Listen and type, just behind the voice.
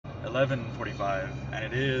11:45, and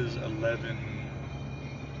it is 11:50.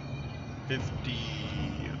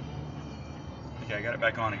 Okay, I got it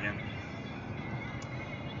back on again.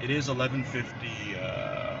 It is 11:50.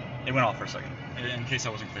 It went off for a second. In case I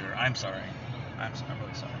wasn't clear, I'm sorry. I'm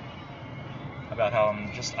really sorry about how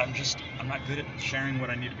I'm not good at sharing what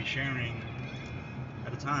I need to be sharing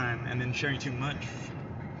at a time, and then sharing too much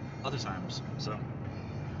other times. So,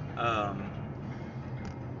 oh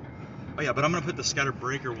yeah, but I'm gonna put the scatter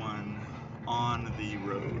breaker one on the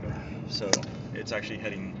road, so it's actually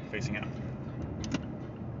facing out.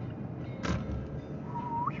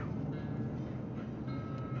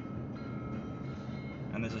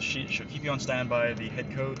 And there's a sheet, should keep you on standby, the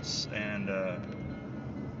headcoats, and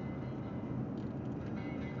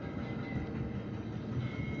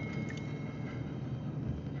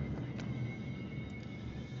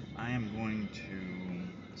I am going to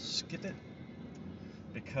skip it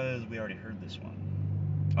because we already heard this one.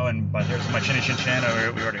 Oh, and by there's my Chinny Chin Chin,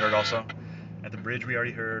 we already heard also. At the bridge we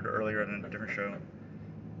already heard earlier in a different show.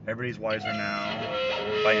 Everybody's wiser now.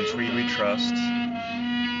 By In Tweed We Trust.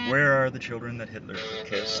 Where are the children that Hitler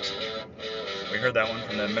kissed? We heard that one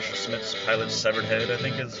from the Messerschmitt's Pilot's Severed Head, I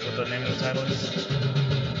think is what the name of the title is.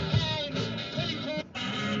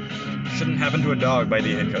 Shouldn't Happen to a Dog by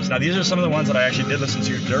Thee HeadCoats. Now these are some of the ones that I actually did listen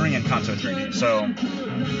to during Encanto 3D, so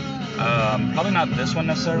probably not this one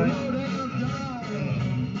necessarily.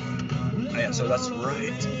 Oh, yeah, so that's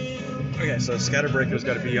right. Okay, so scatter breaker's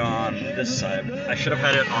got to be on this side. I should have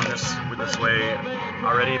had it on this way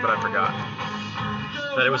already, but I forgot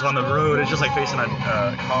that it was on the road. It's just like facing a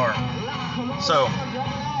car. So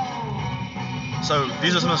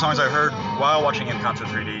these are some of the songs I heard while watching Encanto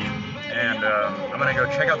 3D, and I'm gonna go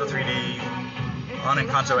check out the 3D on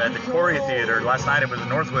Encanto at the Quarry Theater. Last night it was in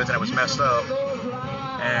Northwoods and it was messed up.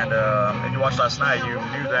 And if you watched last night, you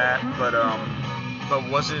knew that, but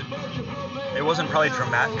it wasn't probably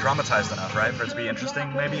dramatized enough, right, for it to be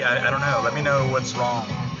interesting, maybe? I don't know. Let me know what's wrong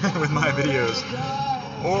with my videos,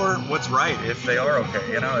 or what's right, if they are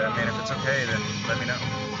okay, you know? I mean, if it's okay, then let me know.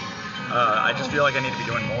 I just feel like I need to be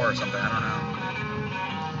doing more or something, I don't know.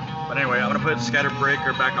 But anyway, I'm going to put scatter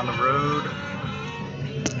breaker back on the road,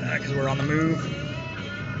 because we're on the move.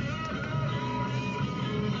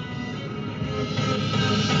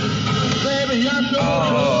 Baby, I'm so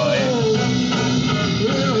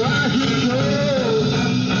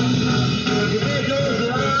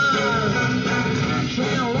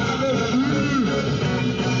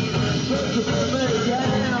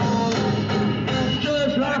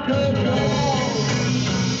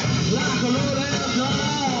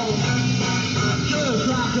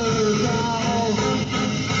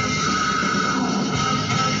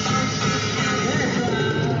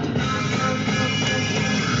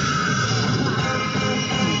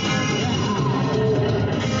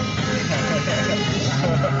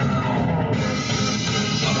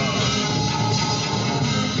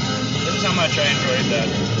How much I enjoyed that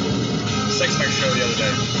Sex Mart show the other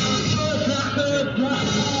day.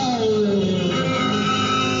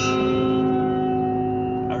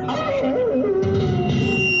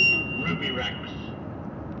 Ruby Rex.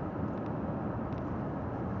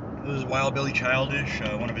 This is Wild Billy Childish,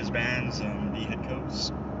 one of his bands, Thee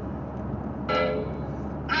HeadCoats.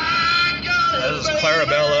 This is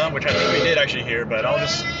Clarabella, which I think we did actually hear, but I'll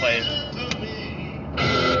just play it.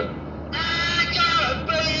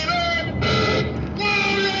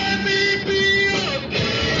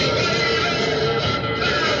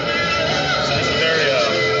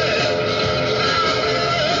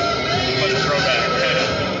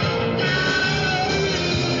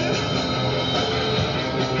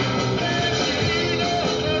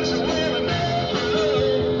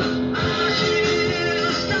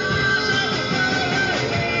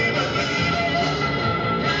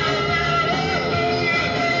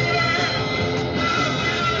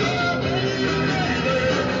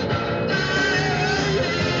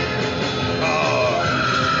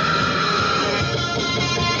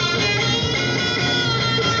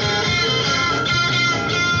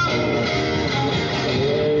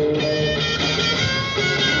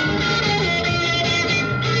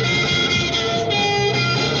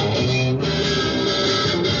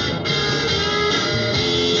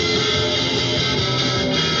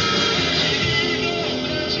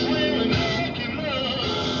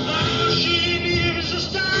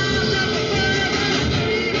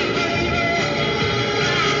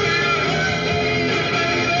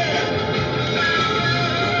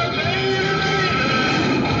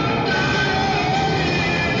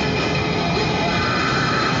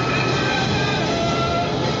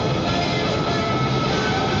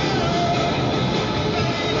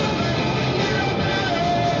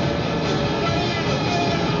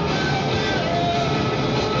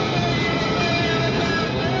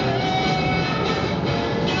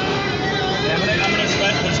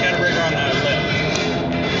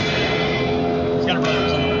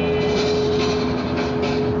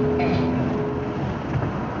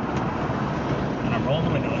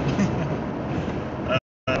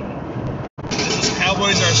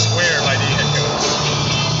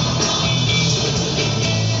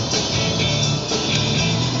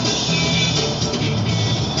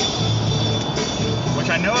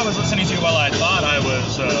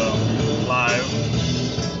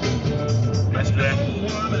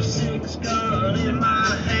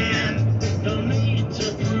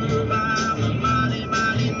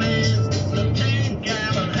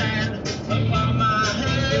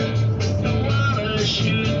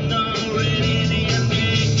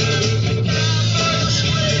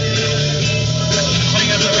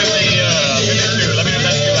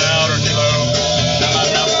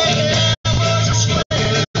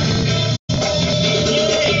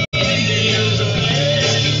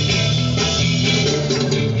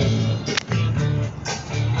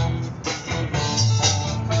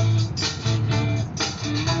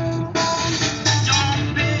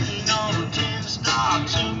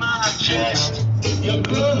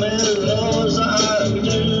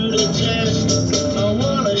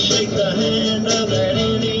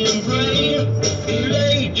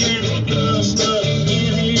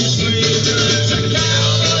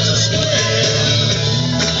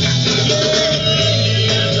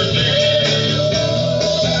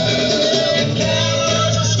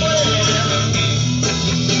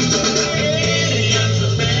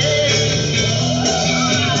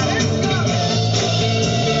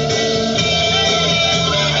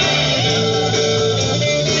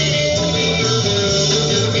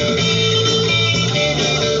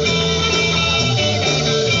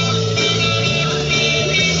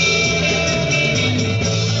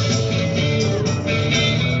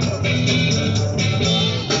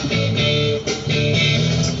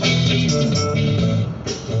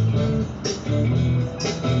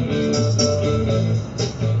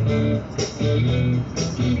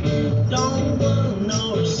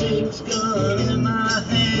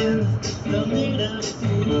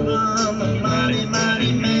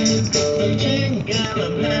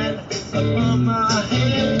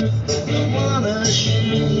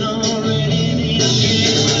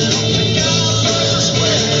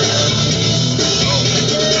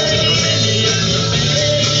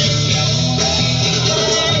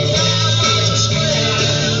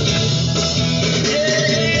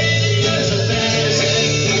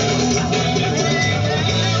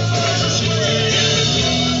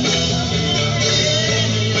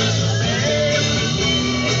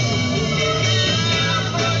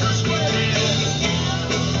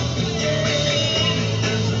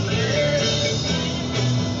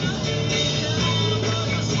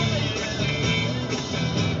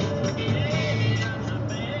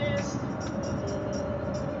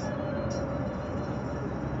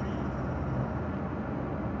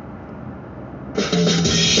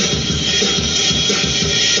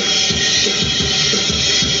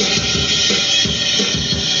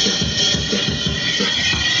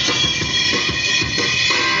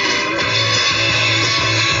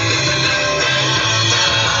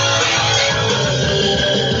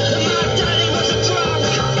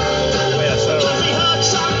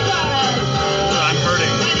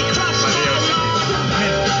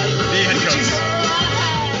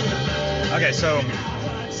 Okay, so,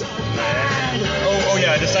 oh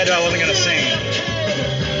yeah, I decided I wasn't gonna sing.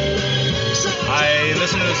 I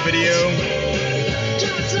listened to this video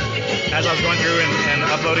as I was going through and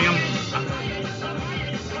uploading them.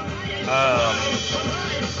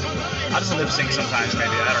 I'll just lip sync sometimes, maybe,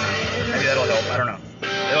 I don't know. Maybe that'll help, I don't know.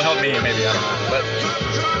 It'll help me, maybe, I don't know. But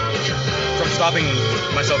from stopping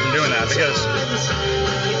myself from doing that, because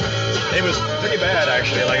it was pretty bad,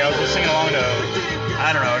 actually. Like, I was just singing along to,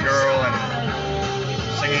 I don't know, a girl and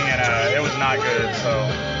singing, and it was not good, so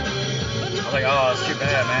I was like, oh, it's too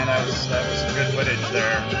bad, man. That was some good footage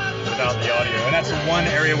there without the audio. And that's the one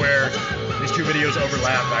area where these two videos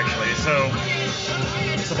overlap, actually. So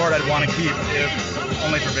it's the part I'd want to keep, if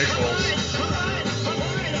only for visuals.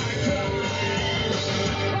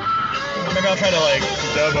 Or maybe I'll try to, like,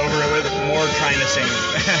 dub over it with more trying to sing.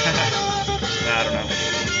 Nah, I don't know.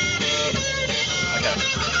 Okay.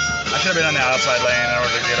 I should have been on the outside lane in order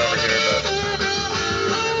to get over here, but...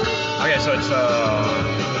 Okay, so it's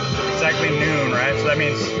exactly noon, right? So that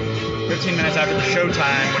means 15 minutes after the show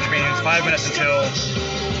time, which means 5 minutes until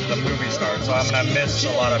the movie starts. So I'm going to miss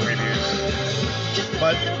a lot of previews.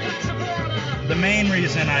 But the main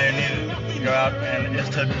reason I need to go out and is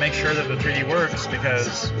to make sure that the 3D works,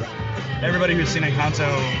 because everybody who's seen Encanto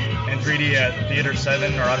in 3D at Theater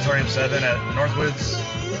 7 or Auditorium 7 at Northwoods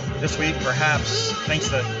this week perhaps thinks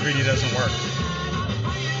that 3D doesn't work.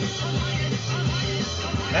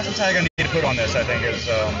 That's the tag I need to put on this, I think, is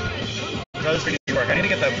does 3D work? I need to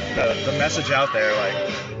get the message out there,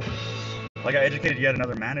 like I educated yet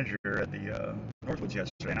another manager at the Northwoods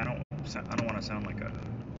yesterday, and I don't want to sound like a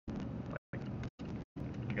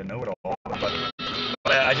know-it-all, but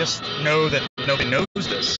I just know that nobody knows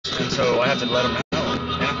this, and so I have to let them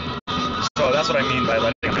know. Yeah. So that's what I mean by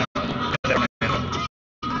letting them know.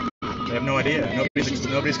 They have no idea.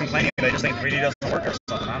 Nobody's complaining. They just think 3D doesn't work or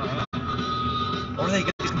something. I don't know. Or they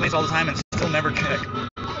get these complaints all the time and still never check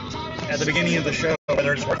at the beginning of the show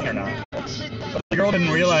whether it's working or not. But the girl didn't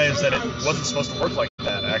realize that it wasn't supposed to work like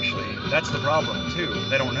that, actually. That's the problem, too.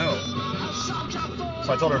 They don't know.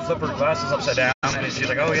 So I told her to flip her glasses upside down, and she's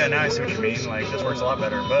like, oh yeah, now I see what you mean. Like, this works a lot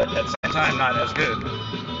better. But at the same time, not as good.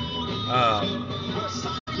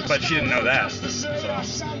 But she didn't know that. So.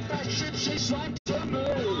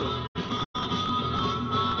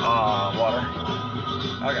 Water.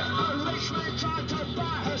 Okay.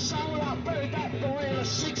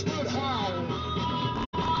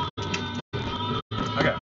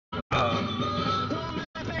 Okay.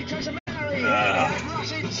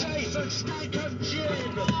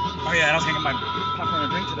 Oh yeah, I was gonna get my popcorn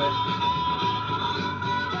and drink today.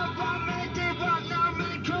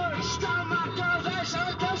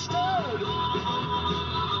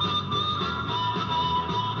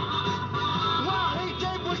 What he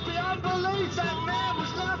did was beyond belief. That man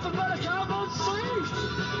was nothing but a common thief.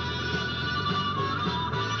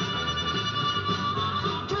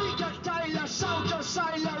 Digger, tailor, soldier,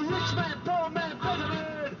 sailor, rich man, poor man, better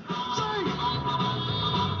man. Thief!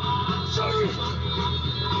 Thief!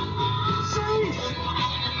 Thief!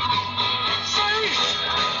 Thief!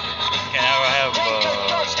 Okay, now I have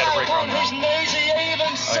scatterbreaker on his now. knees, he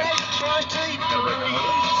even said, pretty Scatterbreaker on mode.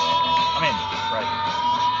 I mean, right.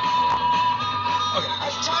 Okay.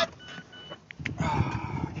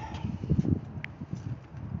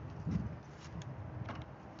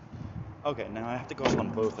 Okay, now I have to go up on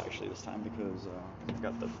both actually this time because I've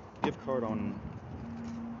got the gift card on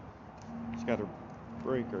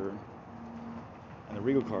Scatterbreaker and the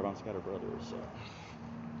Regal card on Scatter Brothers. So.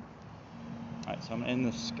 Alright, so I'm in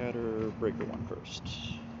the Scatterbreaker one first.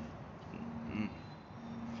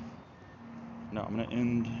 No, I'm gonna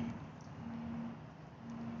end.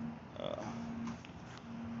 I'm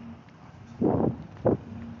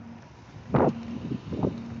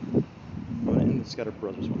gonna end the Scatter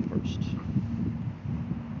Brothers one first.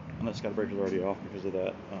 And that Scatterbreaker's already off because of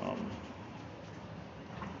that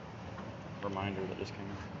reminder that just came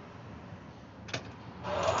in.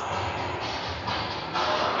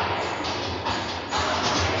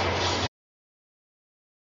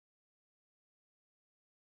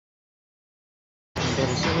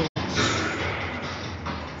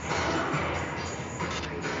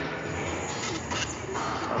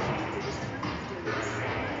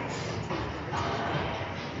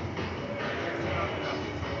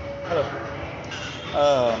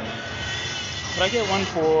 Could I get one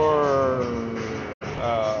for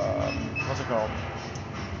what's it called?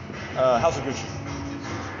 House of Gucci.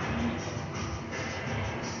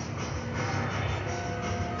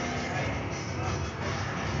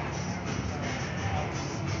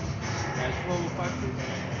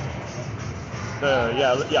 The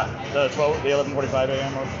 11:45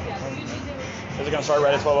 a.m. Is it gonna start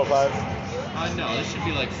right at 12:05? No, this should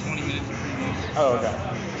be like 20 minutes of previews. Oh, okay.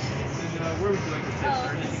 And where would you like to sit,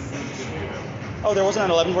 sir? Anything you can do? Oh, there wasn't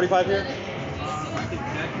an 11:45 here? I can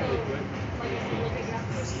check really quick.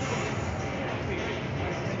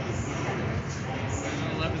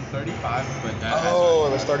 11:35, but that. Oh,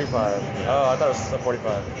 it was 35. Oh, I thought it was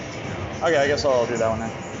 45. Okay, I guess I'll do that one then.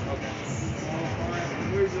 Okay.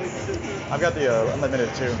 Where would you like to sit, sir? I've got the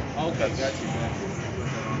unlimited too. Okay, got you.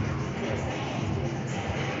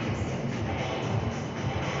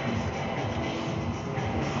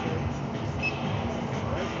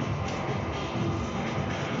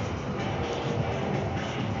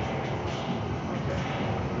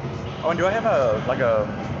 Oh, and do I have a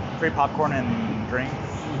free popcorn and drink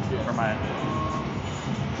for my?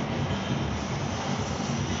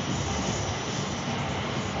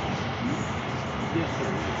 Yes, sir.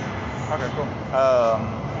 Okay, cool.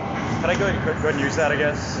 Can I go ahead and use that, I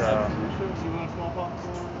guess? So you want a small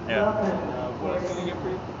popcorn? Yeah. What else can I get for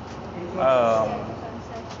you?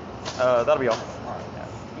 That'll be all.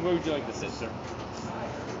 Yeah. And where would you like to sit, sir?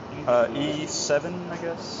 E7, I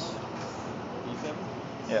guess. E7?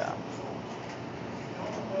 Yeah.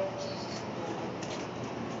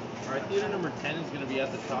 All right, theater number 10 is going to be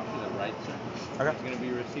at the top to the right, sir. Okay. There's going to be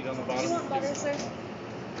a receipt on the bottom. Do you want butter, sir?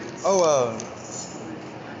 Oh,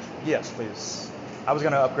 yes, please. I was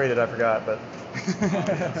gonna upgrade it, I forgot, but.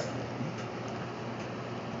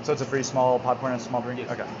 So it's a free small popcorn and a small drink?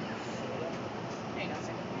 Yes. Okay. There you go,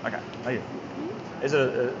 sir. Okay, thank you. Is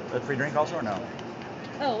it a free drink also or no?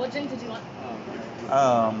 Oh, what drink did you want?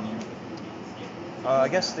 I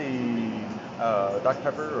guess the Dr.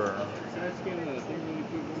 Pepper or. Can I scan the thing really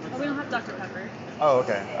quick one more time? Oh, we don't have Dr. Pepper. Oh,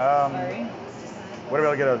 okay. Sorry. What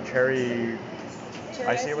about I get a cherry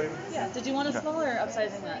icy or whatever? Yeah. Did you want a Okay. small or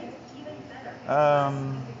upsizing that?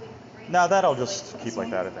 No, that I'll just keep like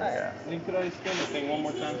that, I think. Yeah. And could I scan the thing one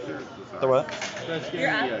more time, sir? The what? Could I scan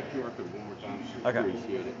Your the app? QR code one more time? Okay.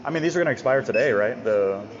 Appreciate it. I mean, these are gonna expire today, right?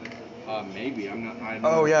 The. Maybe. I'm not.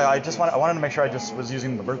 Oh yeah, I wanted to make sure I just was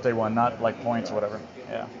using the birthday one, not like points or whatever.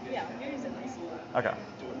 Yeah. Yeah, you're using this. Okay.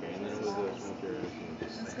 Okay, and then it was the small cherry.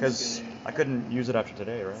 Because I couldn't use it after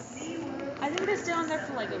today, right? I think they stay on there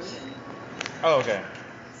for like a week. Oh, okay.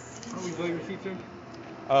 Oh, would you like receipt, sir?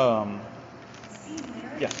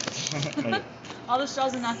 Yeah. Thank you. All the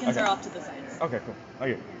straws and napkins Okay. are off to the sides. Okay, cool. Thank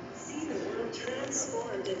you. See the world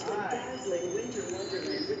transformed into a dazzling winter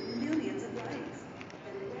wonderland with millions of lights.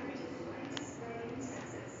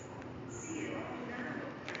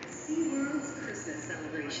 SeaWorld's Christmas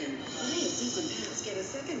celebration. Buy a season pass, get a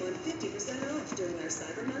second one 50% off during our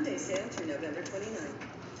Cyber Monday sale through November 29th.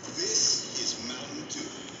 This is Mountain Dew.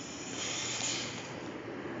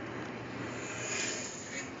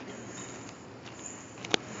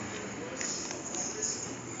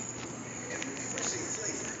 Refreshing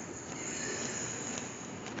flavor.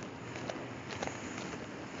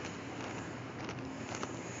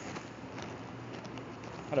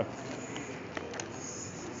 Hello.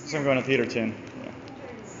 So I'm going to theater 10. Yeah.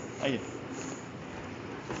 Thank you.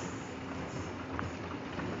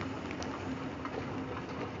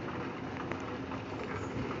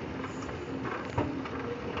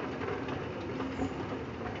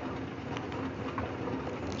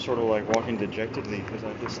 Sort of like walking dejectedly because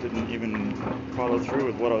I just didn't even follow through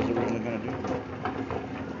with what I was originally going to do. I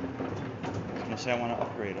was going to say I want to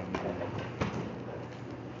upgrade them.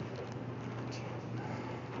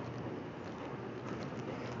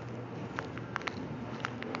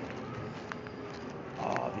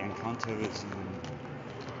 The Encanto is.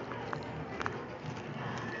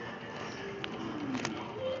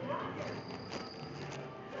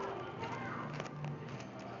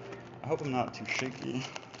 I hope I'm not too shaky.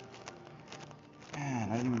 Man,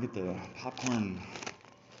 I didn't even get the popcorn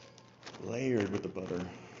layered with the butter.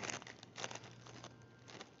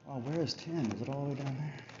 Oh, where is 10? Is it all the way down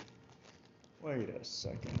there? Wait a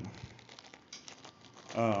second.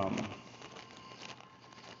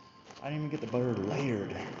 I didn't even get the butter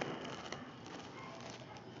layered.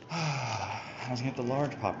 I was gonna get the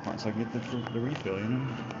large popcorn so I can get the refill, you know?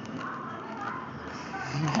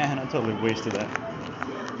 Man, I totally wasted that.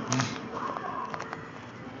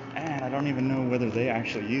 And I don't even know whether they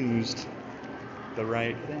actually used the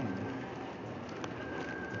right thing.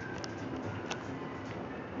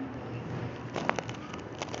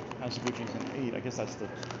 House of Gucci's at 8. I guess that's the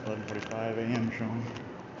 11:45 a.m. show.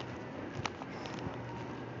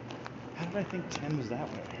 How did I think 10 was that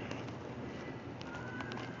way?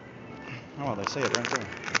 Oh, well, they say it right there.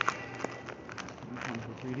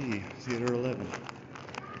 Encanto 3D, Theater 11.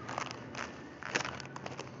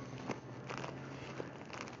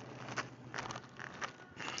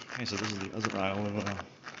 Okay, so this is the other aisle of,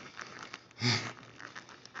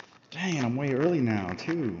 dang, I'm way early now,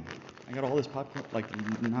 too. I got all this popcorn, like,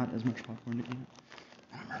 not as much popcorn to eat.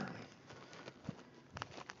 And I'm early.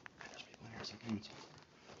 There's people in here sometimes.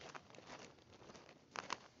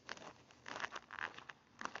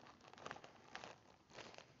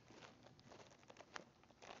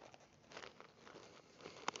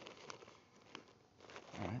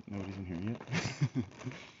 Alright, nobody's in here yet.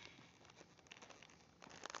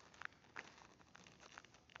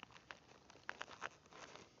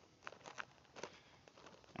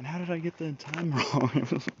 And how did I get the time wrong?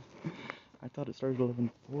 I thought it started at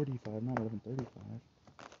 11:45, not 11:35.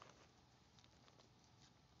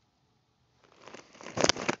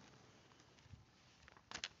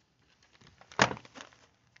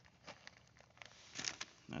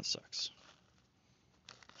 That sucks.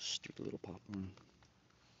 Stupid little popcorn.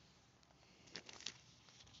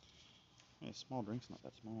 Hey, small drink's not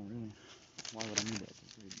that small, really. Why would I need that?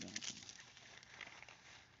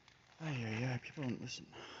 Yeah, people don't listen.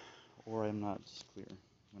 Or I'm not clear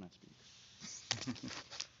when I speak.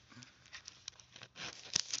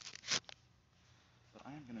 But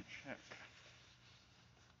I am gonna check.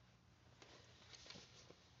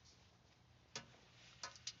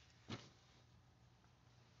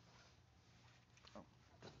 Oh.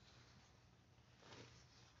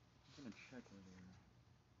 I'm gonna check whether.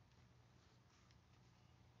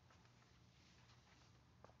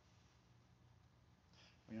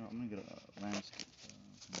 Well, I'm gonna get a landscape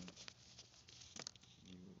kind of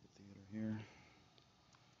view of the theater here.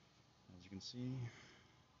 As you can see,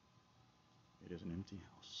 it is an empty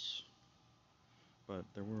house. But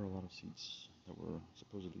there were a lot of seats that were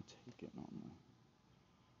supposedly taken on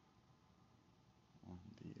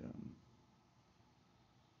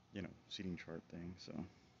the seating chart thing. So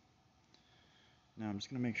now I'm just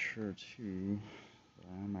gonna make sure too that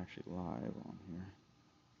I'm actually live on here.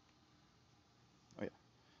 Oh yeah.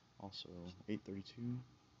 Also 8:32.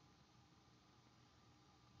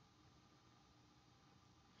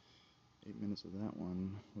 8 minutes of that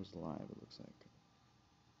one was live. It looks like.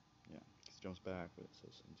 Yeah, it jumps back, but it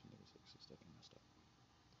says 17:36. It's definitely messed up.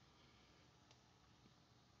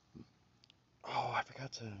 Oh, I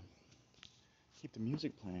forgot to keep the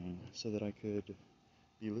music playing so that I could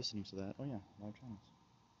be listening to that. Oh yeah, live channels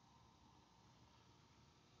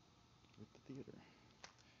with the theater.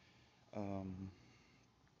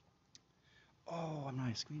 Oh,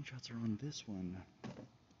 my screenshots are on this one.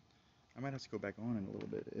 I might have to go back on in a little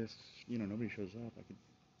bit. If nobody shows up, I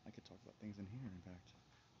could talk about things in here. In fact,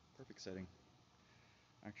 perfect setting.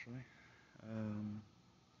 Actually,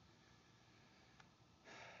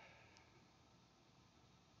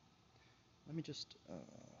 let me just.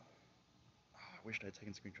 I wished I had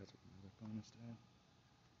taken screenshots with my other phone instead.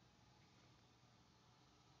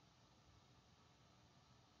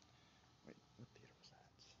 Wait, what theater was that?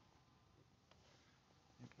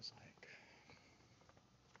 It was like.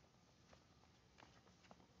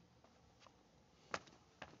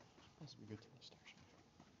 Supposed to be good tourist actually.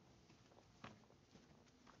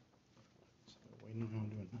 So waiting around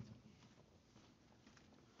doing nothing.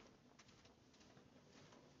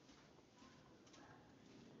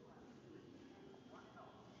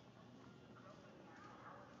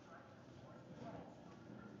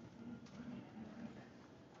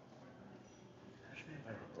 Actually, I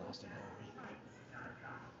have blasted on me.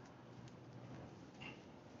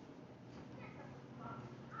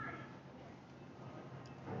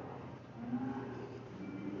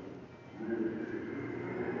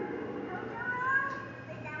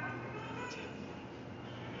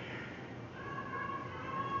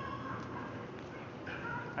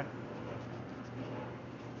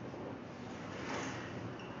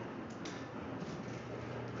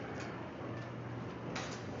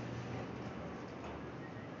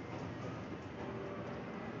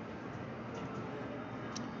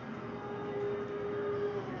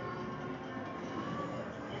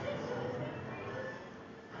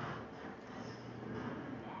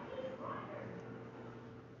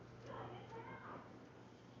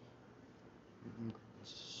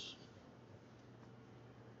 Gross.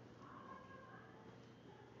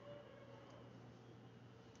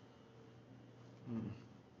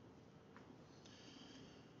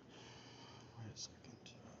 Wait a second.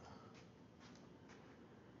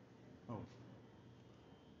 Oh.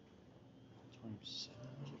 7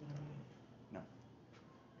 is it gonna be? No.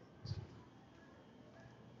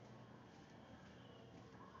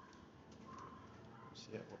 Let's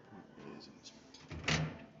see at what point it is in this one.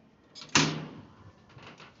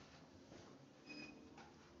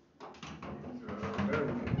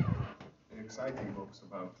 Very exciting books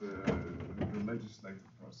about the legislative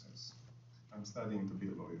process. I'm studying to be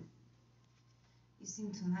a lawyer. You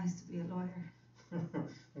seem too nice to be a lawyer.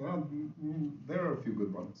 Well, there are a few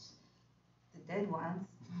good ones. The dead ones.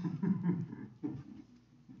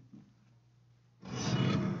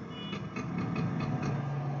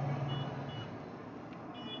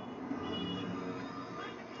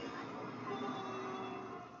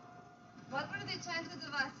 What were the chances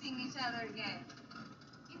of us seeing each other again?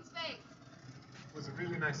 In space. It was a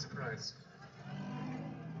really nice surprise.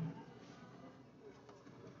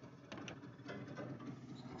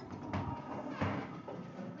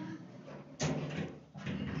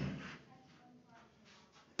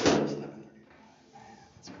 It's 11:35.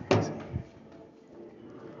 That's crazy.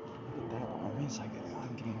 Look at that one. I mean, it's like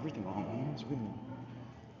I'm getting everything wrong. I mean, it's really,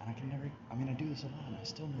 and I can never. I mean, I do this a lot, and I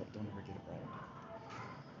still don't ever get it right.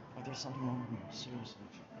 Like there's something wrong with me. Seriously.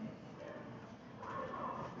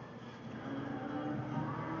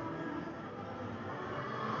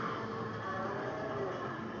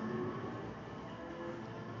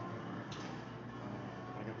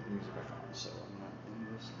 I got the music back on, so I'm gonna end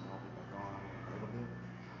this, and I'll be back on in a little bit.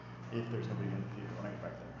 If there's nobody in the theater when I get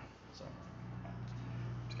back there.